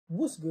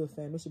What's good,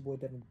 fam? It's your boy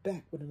Devin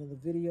back with another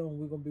video, and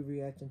we're going to be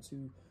reacting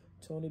to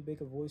Tony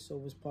Baker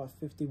voiceovers part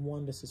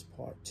 51. This is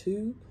part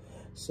 2.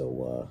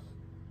 So,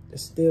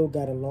 it's still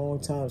got a long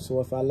time. So,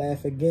 if I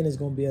laugh again, it's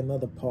going to be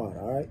another part,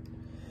 all right?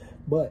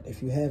 But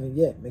if you haven't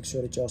yet, make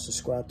sure that y'all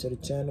subscribe to the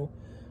channel.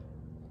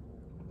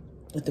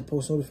 Hit the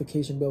post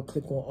notification bell.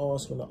 Click on all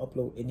so when I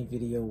upload any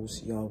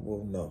videos, y'all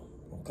will know,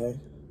 okay?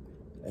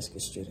 Let's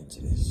get straight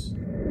into this.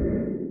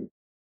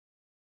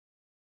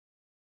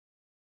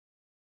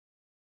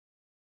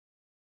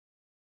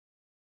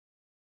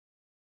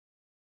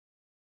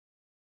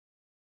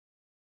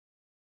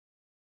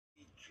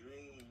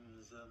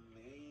 Dreams are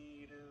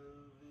made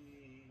of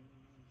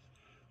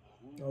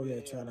these. Oh yeah,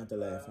 try not to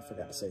laugh. I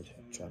forgot to say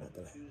that. Try not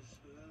to laugh.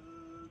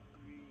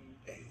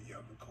 Hey,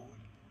 y'all recording?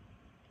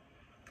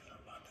 Cause I'm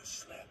about to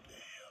slap the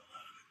hell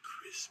out of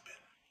Crispin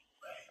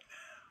right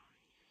now.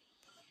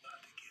 I'm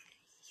about to get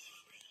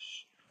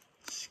fresh,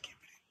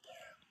 skippity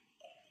down.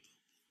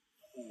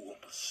 Ooh, I'm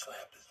gonna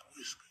slap his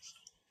whiskers.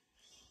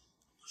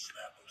 I'm gonna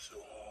slap him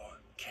so hard,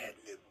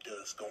 catnip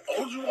dust gonna.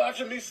 Oh, you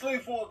watching me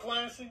sleep for,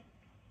 Clancy?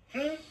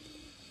 You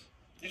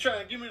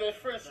trying to give me that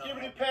fresh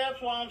skibbity paps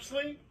while I'm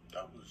asleep?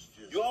 That was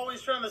just... You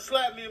always trying to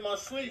slap me in my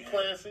sleep,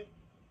 Clancy.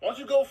 Why don't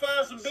you go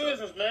find some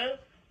business, man?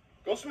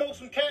 Go smoke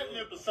some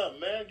catnip or something,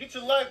 man. Get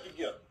your life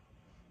together.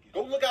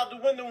 Go look out the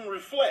window and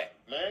reflect,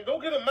 man. Go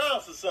get a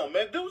mouse or something,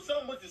 man. Do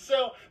something with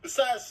yourself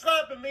besides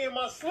slapping me in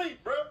my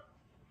sleep, bro.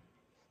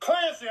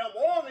 Clancy, I'm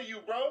on to you,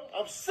 bro.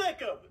 I'm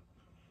sick of it.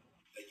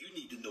 And you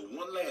need to know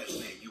one last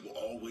name you will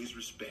always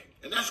respect,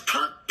 and that's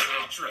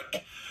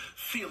Kirkpatrick.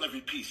 Feel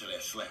every piece of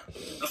that slap.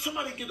 Now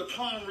somebody get a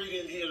palm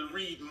reader in here to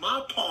read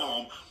my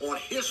palm on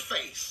his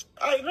face.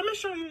 Hey, let me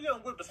show you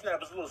young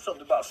whippersnappers a little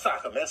something about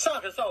soccer, man.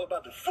 Soccer's all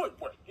about the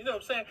footwork. You know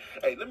what I'm saying?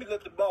 Hey, let me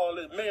let the ball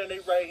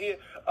marinate right here.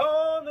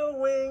 On the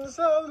wings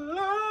of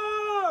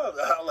love.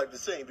 I like to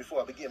sing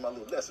before I begin my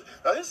little lesson.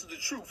 Now, this is the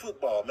true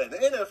football, man. The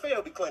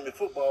NFL be claiming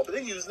football, but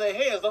they using their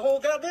hands the whole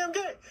goddamn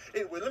game.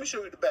 Anyway, let me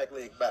show you the back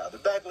leg bow. The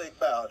back leg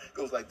bow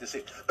goes like this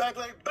here. Back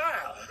leg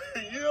bow.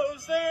 You know what I'm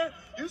saying?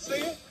 You see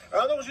it?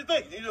 I know what you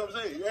think. You know what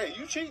I'm saying? Hey,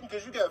 you cheating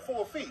because you got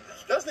 4 feet.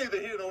 That's neither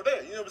here nor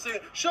there. You know what I'm saying?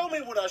 Show me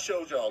what I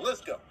showed y'all.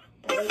 Let's go.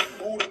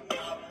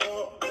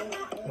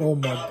 Oh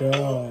my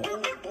God.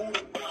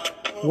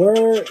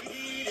 Word.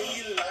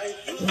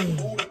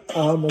 I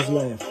almost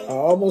laughed. I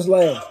almost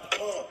laughed.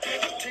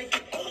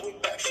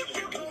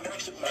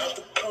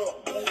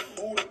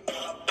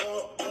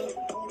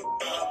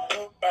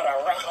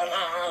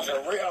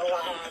 And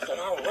realize that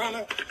I'm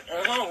running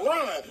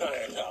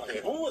things out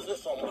here. Who is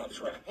this on my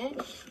track? You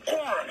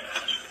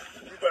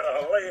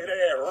better lay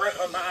there,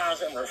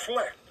 recognize, and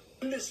reflect.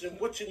 Listen,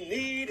 what you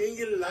need in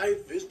your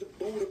life is the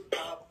booty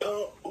pop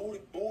pump, booty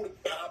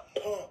pop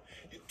pump.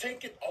 You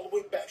take it all the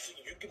way back so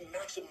you can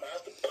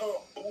maximize the pump,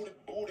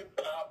 booty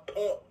pop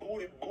pump,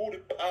 booty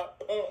pop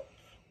pump.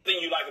 Thing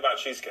you like about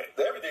cheesecake?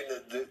 Everything,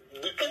 the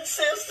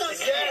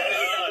consistency.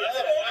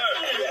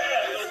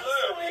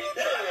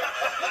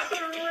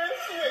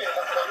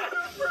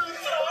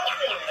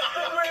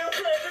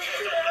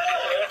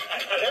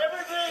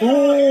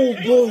 Oh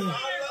boy.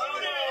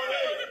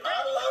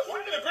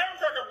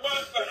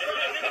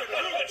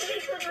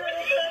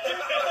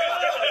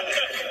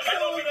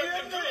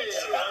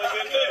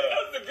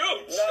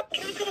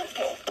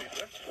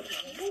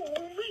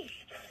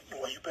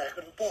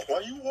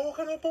 Why you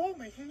walking up on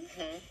me?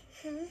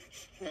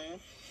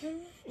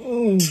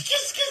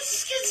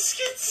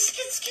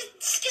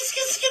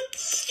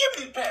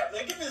 Skippity pap,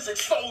 man, get this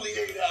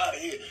exfoliator out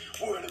of here.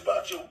 Worried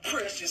about your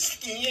precious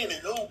skin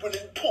and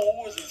opening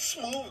pores and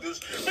smoothness.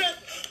 Man,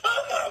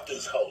 I'm out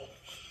this hole.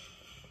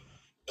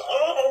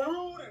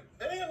 Oh, Rudy,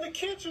 they in the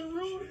kitchen,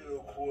 Rudy.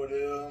 Chill,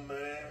 Cordell,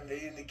 man.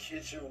 They in the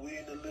kitchen, we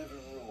in the living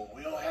room.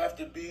 We don't have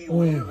to be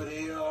wherever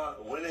they are,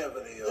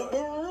 whenever they are.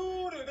 But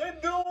Rudy, they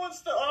doing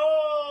stuff.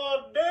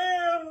 Oh,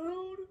 damn,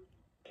 Rudy.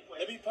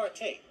 Let me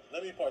partake.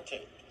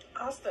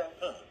 Austin,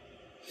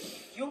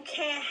 you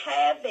can't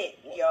have it,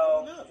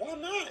 yo. Why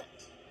not?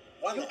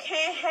 Why You not?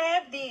 can't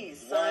have these,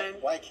 son.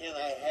 Why can't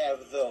I have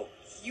those?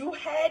 You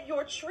had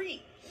your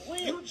treat.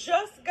 When? You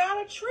just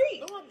got a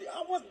treat.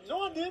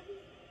 No, I didn't.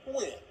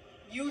 When?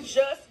 You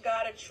just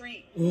got a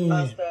treat,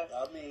 Austin.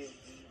 I mean,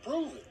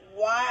 prove it.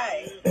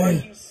 Why are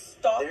you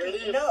stalking? There it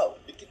is. No.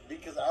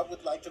 Because I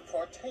would like to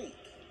partake.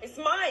 It's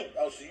mine.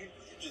 Oh, so you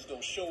just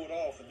gonna show it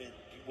off and then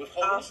you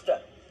withhold? Austin,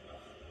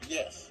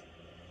 Yes.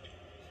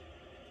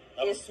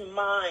 it's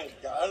mine.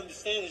 I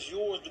understand it's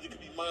yours, but it could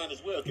be mine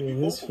as well. It could be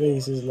Dude, his both of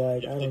face ours. is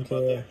like, You I think don't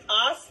about care. that?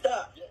 Austin,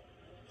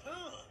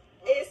 Huh.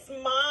 it's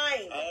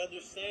mine. I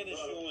understand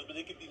it's yours, but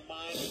it could be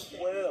mine as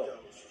well.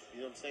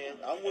 You know what I'm saying?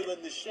 I'm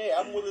willing to share.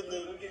 I'm willing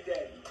to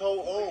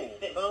co-own.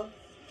 Huh?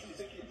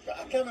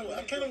 I kind of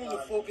want to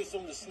focus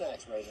on the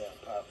snacks right now,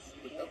 Pops.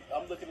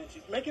 I'm looking at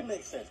you. Make it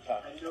make sense,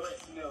 Pops. I know it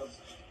smells.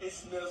 It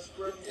smells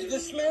It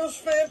smells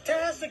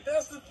fantastic.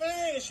 That's the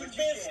thing. She's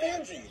being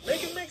stingy.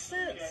 Make it make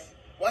sense. Okay.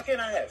 Why can't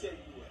I have Tell it?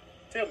 you what.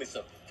 Tell me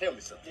something.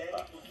 Daddy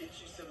Pops. will get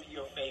you some of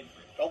your favorite.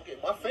 Okay,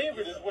 my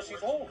favorite is what she's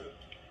holding.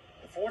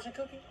 The fortune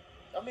cookie?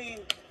 I mean,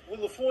 will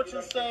the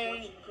fortune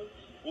say?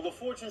 Will the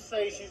fortune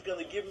say she's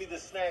gonna give me the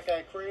snack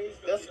I crave?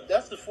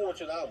 That's the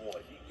fortune I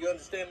want. You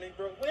understand me,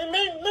 bro?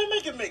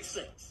 Make it make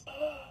sense.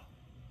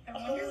 I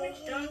wonder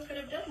which dog could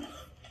have done that.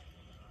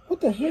 What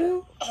the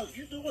hell? Oh,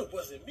 you know it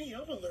wasn't me.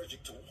 I'm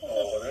allergic to wasps.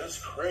 Oh, that's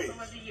crazy. Or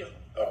was it you?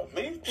 Oh,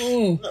 me?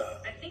 Nah.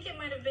 I think it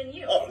might have been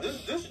you. Oh,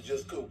 this is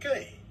just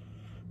cocaine.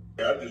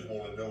 I just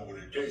want to know what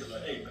it tastes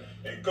like. Hey, man,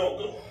 hey,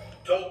 go.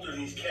 Talk to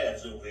these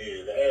cats over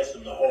here to ask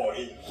them the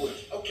hard-hitting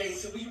questions. Okay,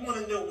 so we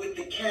want to know what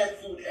the cat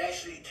food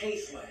actually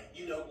tastes like.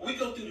 You know, we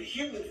go through the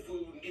human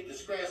food and get the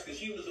scraps because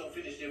humans don't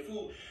finish their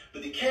food,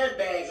 but the cat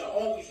bags are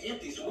always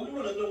empty, so we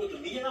want to know what the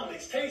meow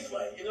mix tastes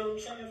like. You know what I'm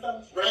saying,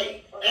 fellas?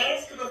 Right.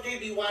 Ask them if they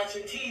be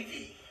watching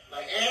TV.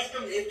 Like, ask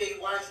them if they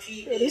watch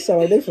TV. Yeah, they sound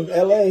like they from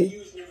LA.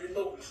 Using the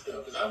remote and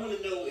stuff, because I want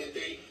to know if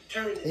they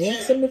turn the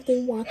Ask them if they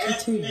watching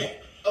TV.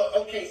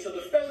 Okay, so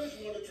the fellas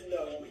wanted to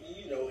know,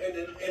 you know, and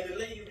the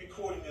lady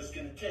recording us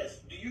can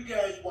attest. Do you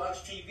guys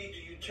watch TV? Do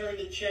you turn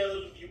the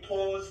channels? Do you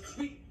pause? Because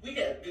we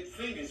got good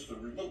fingers for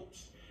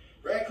remotes.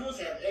 Raccoons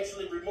have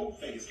excellent remote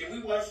fingers. Can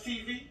we watch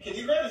TV? Can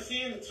you let us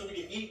in so we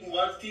can eat and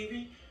watch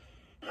TV?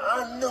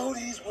 I know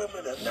these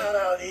women are not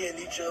out here in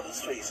each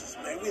other's faces,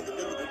 man. We in the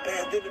middle of the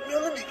pandemic.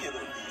 Man, let me get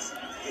on this.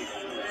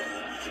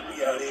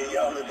 We out here,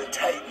 y'all in the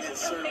tight-knit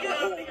circle,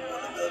 holding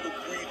one another,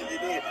 breathing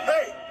it in.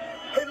 Hey,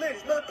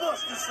 ladies, man,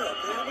 bust this up,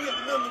 man. We in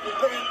the middle of the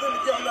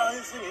pandemic. Y'all out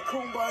here singing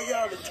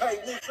Kumbaya in the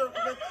tight-knit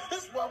circle, man.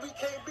 This is why we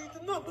can't beat the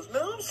numbers,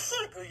 man. I'm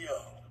sick of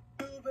y'all.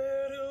 You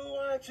better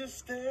watch your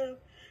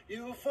step.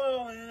 You'll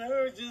fall and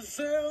hurt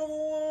yourself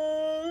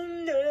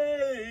one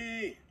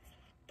day.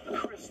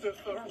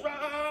 Christopher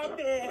Robin.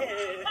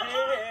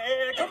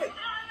 Come here,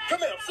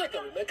 I'm sick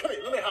of it, man. Come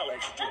here, let me holler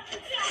at you.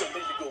 You'll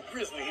make me go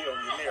grizzly here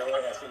on your narrow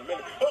ass in a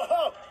minute.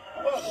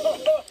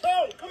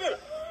 Come here.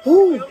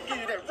 Ooh. I'm gonna give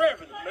you that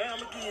revenue, man. I'm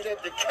gonna give you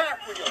that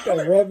DiCaprio.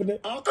 That revenue.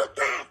 Uncle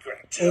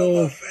Patrick.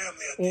 Tell my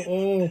family I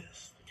did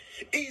this.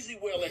 Easy,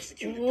 well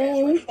executed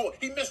pass. Oh,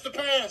 he missed the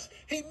pass.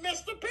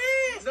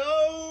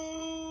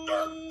 No.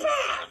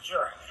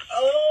 Patrick.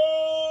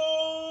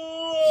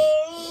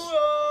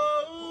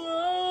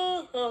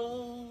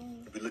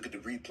 If we look at the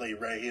replay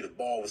right here, the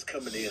ball was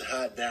coming in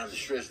hot down the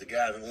stretch. The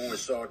guy in the orange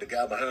saw it, the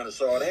guy behind the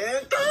saw it,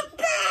 and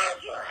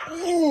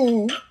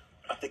Patrick.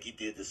 I think he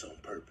did this on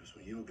purpose.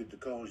 When you don't get the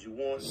calls you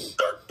want,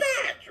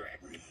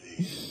 Kirkpatrick.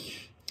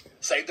 Revenge.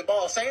 Save the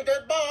ball. Save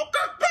that ball.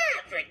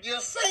 Kirkpatrick, you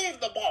saved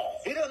the ball.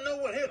 He doesn't know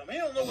what hit him. He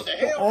don't know what the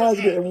hell I was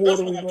getting That's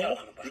watery, what I'm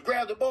talking about. You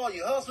grabbed the ball,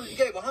 you hustled, you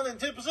gave 110%.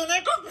 Then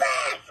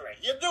Kirkpatrick,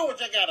 you do what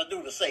you got to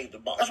do to save the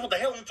ball. That's what the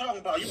hell I'm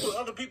talking about. You put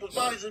other people's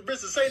bodies at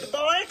risk to save the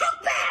ball. And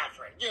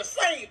Kirkpatrick, you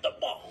saved the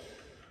ball.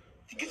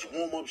 You get your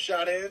warm-up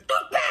shot in.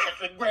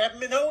 Kirkpatrick, grab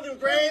him and hold him.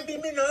 Grab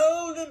him and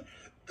hold him.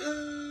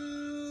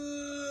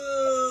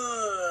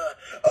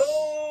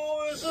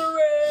 Oh, it's a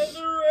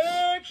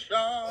resurrection.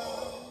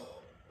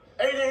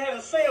 Hey, they had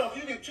a sale. If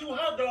you get 2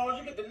 hot dogs,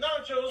 you get the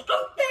nachos.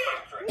 Go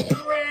Patrick.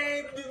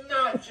 Grab the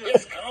nachos.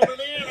 It's coming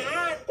in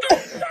hot. Go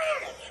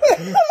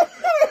Patrick.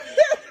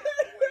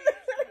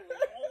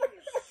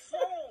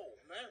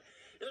 Man.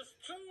 It's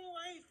too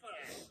late for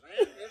that,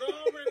 man. It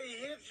already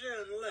hit you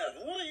and left.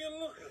 What are you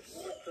looking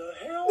for? What the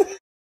hell?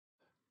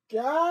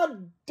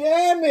 God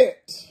damn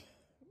it.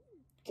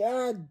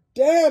 God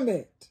damn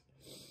it.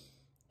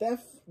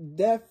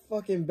 That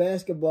fucking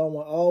basketball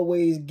will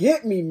always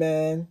get me,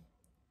 man.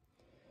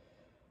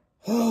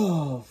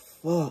 Oh,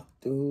 fuck,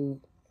 dude.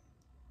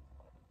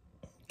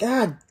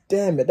 God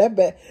damn it. That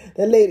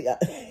lady,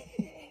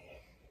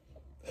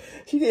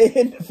 she didn't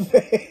hit the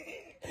face.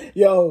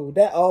 Yo,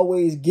 that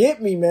always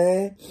get me,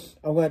 man.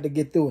 I'm going to have to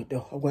get through it,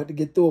 though. I'm going to have to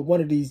get through it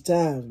one of these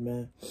times,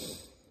 man.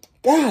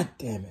 God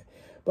damn it.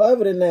 But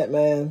other than that,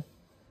 man,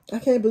 I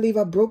can't believe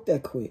I broke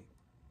that quick.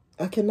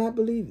 I cannot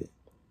believe it.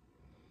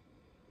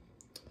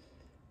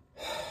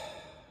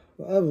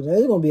 Well, other than that,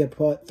 there's going to be a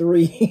part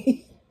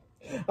 3.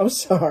 I'm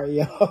sorry,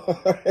 y'all.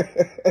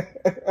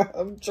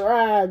 I'm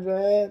trying,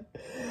 man.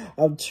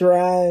 I'm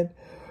trying.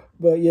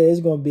 But, yeah, it's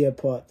going to be a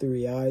part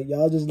 3, all right?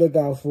 Y'all just look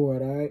out for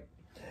it, all right?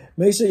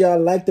 Make sure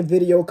y'all like the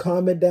video,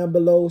 comment down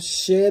below,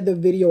 share the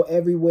video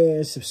everywhere,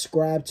 and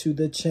subscribe to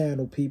the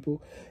channel,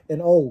 people.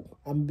 And, oh,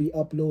 I'm going to be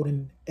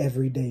uploading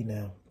every day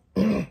now.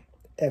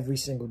 Every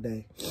single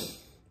day.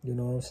 You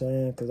know what I'm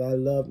saying? Because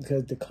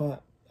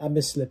I've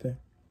been slipping.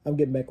 I'm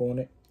getting back on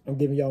it. I'm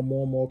giving y'all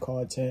more and more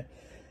content.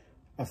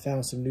 I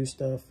found some new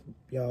stuff.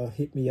 Y'all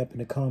hit me up in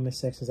the comment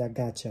sections. I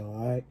got y'all,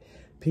 all right?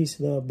 Peace,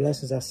 love,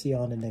 blessings. I'll see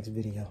y'all in the next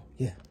video.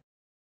 Yeah.